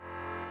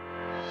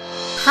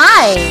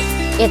Hi!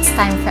 It's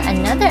time for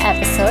another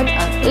episode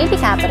of AB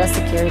Capital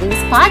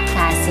Securities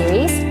podcast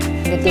series,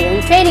 The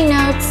Daily Trading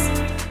Notes.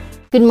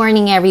 Good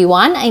morning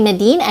everyone, I'm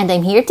Nadine and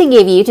I'm here to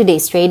give you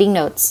today's trading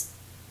notes.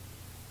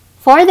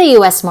 For the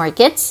US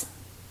markets,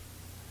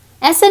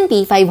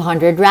 S&P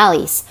 500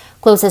 rallies,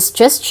 closes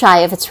just shy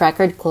of its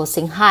record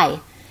closing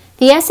high.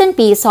 The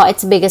S&P saw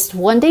its biggest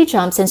one-day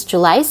jump since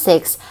July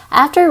 6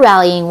 after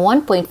rallying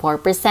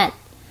 1.4%.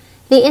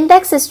 The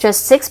index is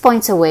just 6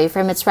 points away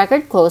from its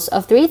record close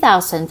of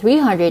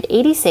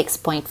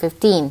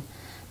 3,386.15.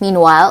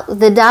 Meanwhile,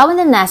 the Dow and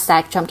the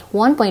Nasdaq jumped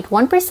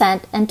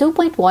 1.1% and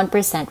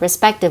 2.1%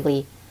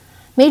 respectively.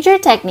 Major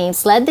tech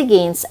names led the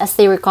gains as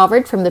they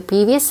recovered from the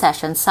previous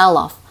session's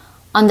sell-off.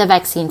 On the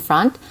vaccine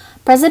front,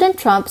 President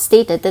Trump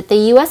stated that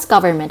the U.S.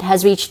 government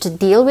has reached a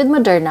deal with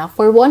Moderna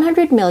for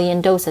 100 million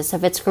doses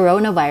of its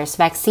coronavirus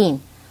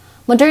vaccine.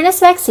 Moderna's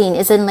vaccine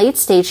is in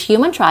late-stage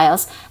human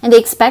trials and they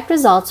expect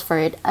results for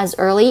it as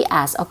early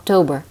as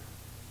October.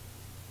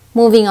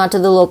 Moving on to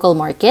the local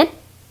market,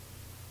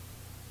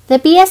 the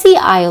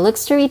PSEi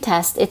looks to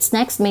retest its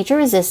next major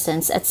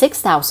resistance at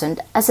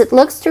 6,000 as it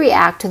looks to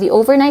react to the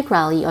overnight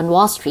rally on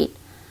Wall Street.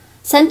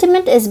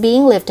 Sentiment is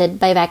being lifted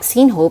by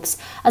vaccine hopes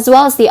as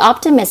well as the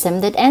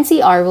optimism that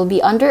NCR will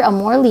be under a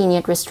more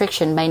lenient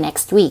restriction by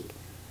next week.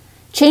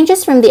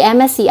 Changes from the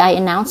MSCI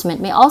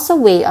announcement may also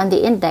weigh on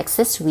the index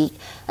this week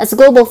as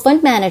global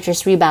fund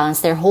managers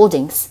rebalance their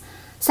holdings.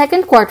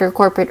 Second quarter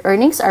corporate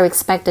earnings are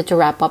expected to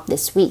wrap up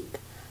this week.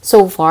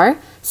 So far,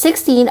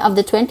 16 of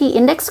the 20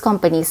 index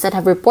companies that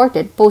have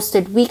reported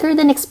posted weaker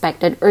than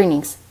expected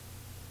earnings.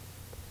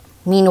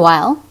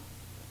 Meanwhile,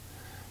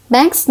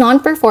 banks'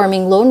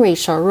 non-performing loan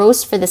ratio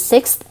rose for the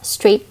sixth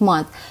straight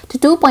month to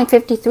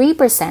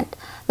 2.53%,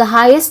 the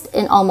highest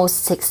in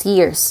almost 6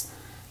 years.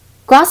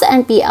 Gross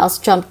NPLs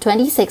jumped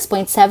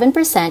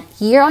 26.7%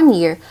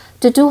 year-on-year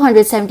to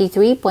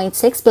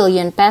 273.6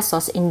 billion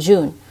pesos in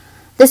June.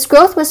 This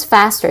growth was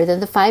faster than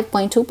the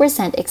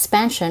 5.2%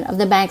 expansion of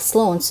the bank's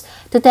loans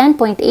to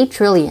 10.8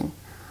 trillion.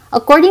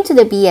 According to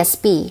the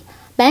BSP,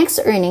 banks'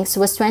 earnings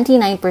was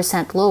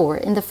 29% lower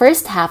in the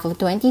first half of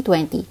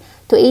 2020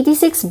 to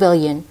 86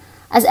 billion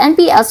as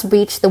NPLs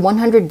breached the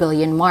 100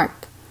 billion mark.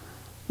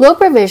 Low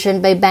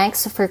provision by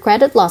banks for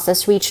credit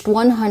losses reached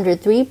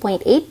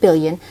 103.8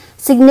 billion,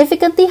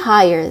 significantly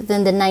higher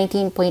than the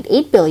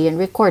 19.8 billion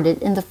recorded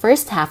in the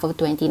first half of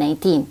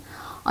 2019.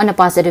 On a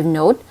positive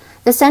note,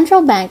 the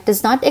central bank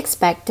does not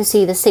expect to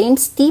see the same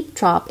steep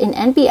drop in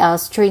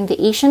NPLs during the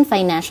Asian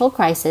financial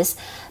crisis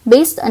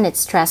based on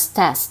its stress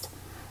test.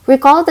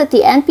 Recall that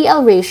the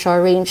NPL ratio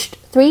ranged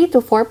 3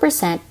 to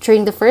 4%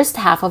 during the first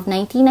half of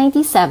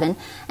 1997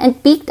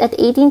 and peaked at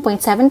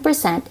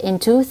 18.7% in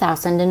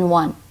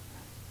 2001.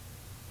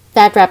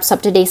 That wraps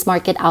up today's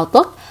market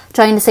outlook.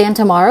 Join us again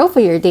tomorrow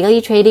for your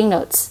daily trading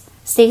notes.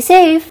 Stay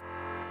safe!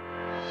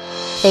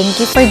 Thank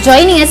you for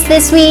joining us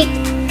this week.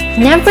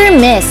 Never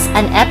miss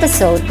an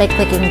episode by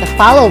clicking the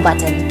follow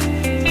button.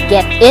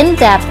 Get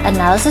in-depth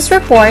analysis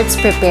reports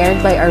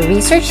prepared by our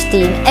research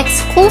team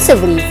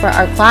exclusively for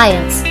our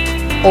clients.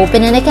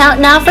 Open an account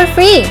now for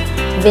free.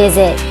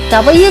 Visit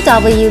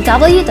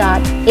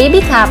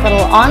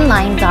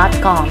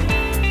www.abcapitalonline.com.